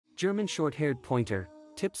German Shorthaired Pointer,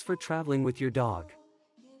 tips for traveling with your dog.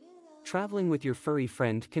 Traveling with your furry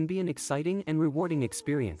friend can be an exciting and rewarding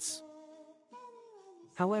experience.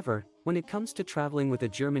 However, when it comes to traveling with a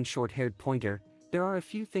German Shorthaired Pointer, there are a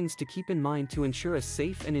few things to keep in mind to ensure a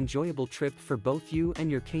safe and enjoyable trip for both you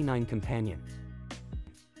and your canine companion.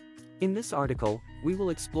 In this article, we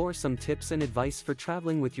will explore some tips and advice for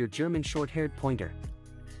traveling with your German Shorthaired Pointer.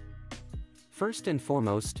 First and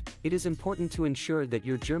foremost, it is important to ensure that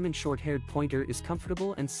your German Shorthaired Pointer is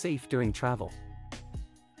comfortable and safe during travel.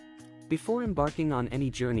 Before embarking on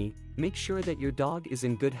any journey, make sure that your dog is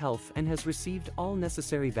in good health and has received all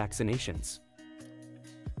necessary vaccinations.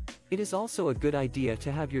 It is also a good idea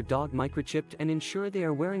to have your dog microchipped and ensure they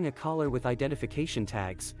are wearing a collar with identification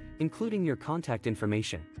tags, including your contact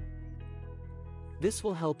information. This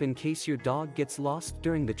will help in case your dog gets lost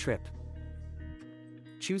during the trip.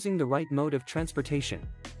 Choosing the right mode of transportation.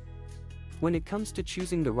 When it comes to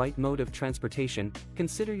choosing the right mode of transportation,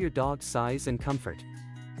 consider your dog's size and comfort.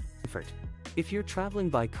 If you're traveling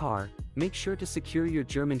by car, make sure to secure your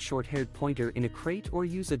German Shorthaired Pointer in a crate or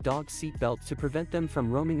use a dog seat belt to prevent them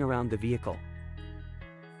from roaming around the vehicle.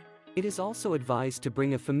 It is also advised to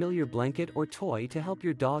bring a familiar blanket or toy to help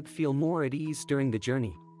your dog feel more at ease during the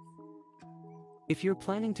journey. If you're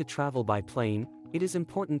planning to travel by plane, it is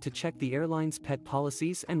important to check the airline's pet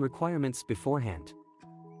policies and requirements beforehand.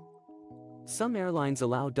 Some airlines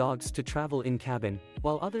allow dogs to travel in cabin,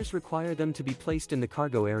 while others require them to be placed in the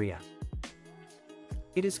cargo area.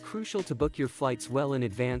 It is crucial to book your flights well in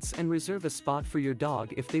advance and reserve a spot for your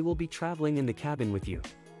dog if they will be traveling in the cabin with you.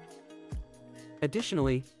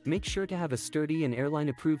 Additionally, make sure to have a sturdy and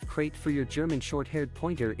airline-approved crate for your German Shorthaired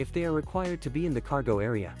Pointer if they are required to be in the cargo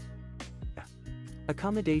area.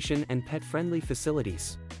 Accommodation and pet-friendly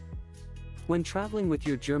facilities. When traveling with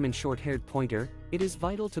your German Shorthaired Pointer, it is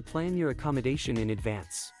vital to plan your accommodation in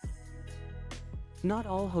advance. Not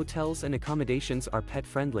all hotels and accommodations are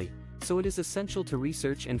pet-friendly, so it is essential to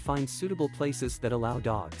research and find suitable places that allow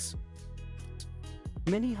dogs.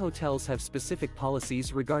 Many hotels have specific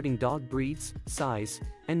policies regarding dog breeds, size,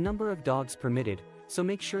 and number of dogs permitted, so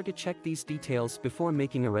make sure to check these details before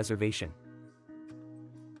making a reservation.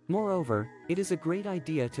 Moreover, it is a great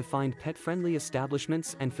idea to find pet-friendly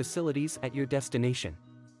establishments and facilities at your destination.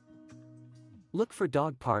 Look for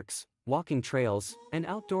dog parks, walking trails, and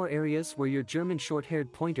outdoor areas where your German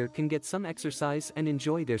Shorthaired Pointer can get some exercise and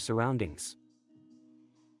enjoy their surroundings.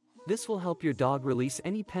 This will help your dog release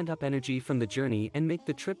any pent-up energy from the journey and make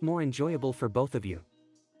the trip more enjoyable for both of you.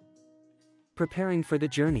 Preparing for the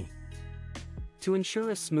journey. To ensure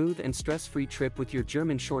a smooth and stress-free trip with your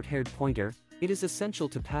German Shorthaired Pointer, it is essential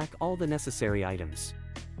to pack all the necessary items.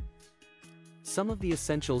 Some of the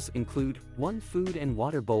essentials include 1 food and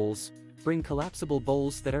water bowls. Bring collapsible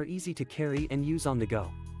bowls that are easy to carry and use on the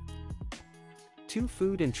go. 2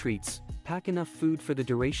 food and treats. Pack enough food for the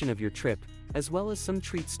duration of your trip, as well as some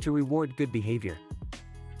treats to reward good behavior.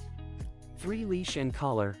 3 leash and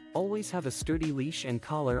collar. Always have a sturdy leash and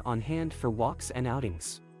collar on hand for walks and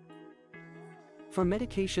outings. For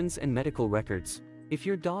medications and medical records, if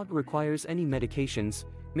your dog requires any medications,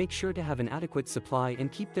 make sure to have an adequate supply and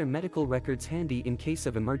keep their medical records handy in case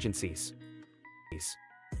of emergencies.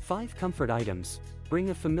 5 comfort items. Bring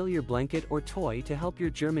a familiar blanket or toy to help your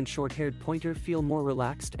German Shorthaired Pointer feel more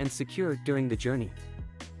relaxed and secure during the journey.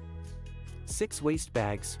 6 waste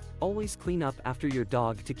bags. Always clean up after your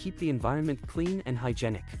dog to keep the environment clean and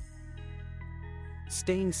hygienic.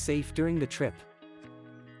 Staying safe during the trip.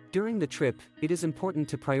 During the trip, it is important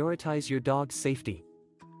to prioritize your dog's safety.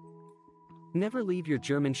 Never leave your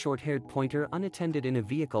German Shorthaired Pointer unattended in a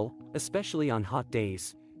vehicle, especially on hot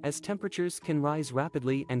days, as temperatures can rise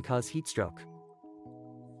rapidly and cause heatstroke.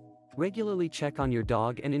 Regularly check on your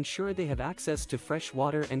dog and ensure they have access to fresh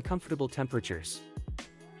water and comfortable temperatures.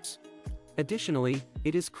 Additionally,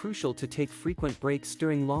 it is crucial to take frequent breaks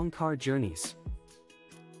during long car journeys.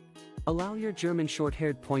 Allow your German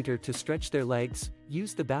Shorthaired Pointer to stretch their legs,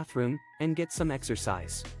 use the bathroom, and get some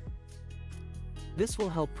exercise. This will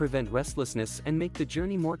help prevent restlessness and make the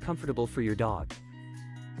journey more comfortable for your dog.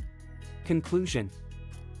 Conclusion.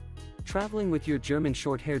 Traveling with your German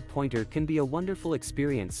Shorthaired Pointer can be a wonderful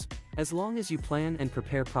experience, as long as you plan and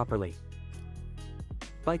prepare properly.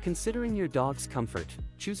 By considering your dog's comfort,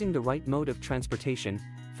 choosing the right mode of transportation,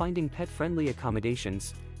 finding pet-friendly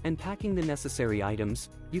accommodations, and packing the necessary items,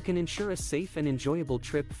 you can ensure a safe and enjoyable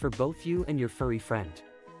trip for both you and your furry friend.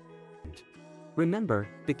 Remember,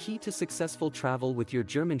 the key to successful travel with your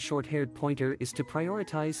German Shorthaired Pointer is to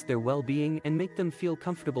prioritize their well-being and make them feel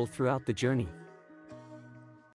comfortable throughout the journey.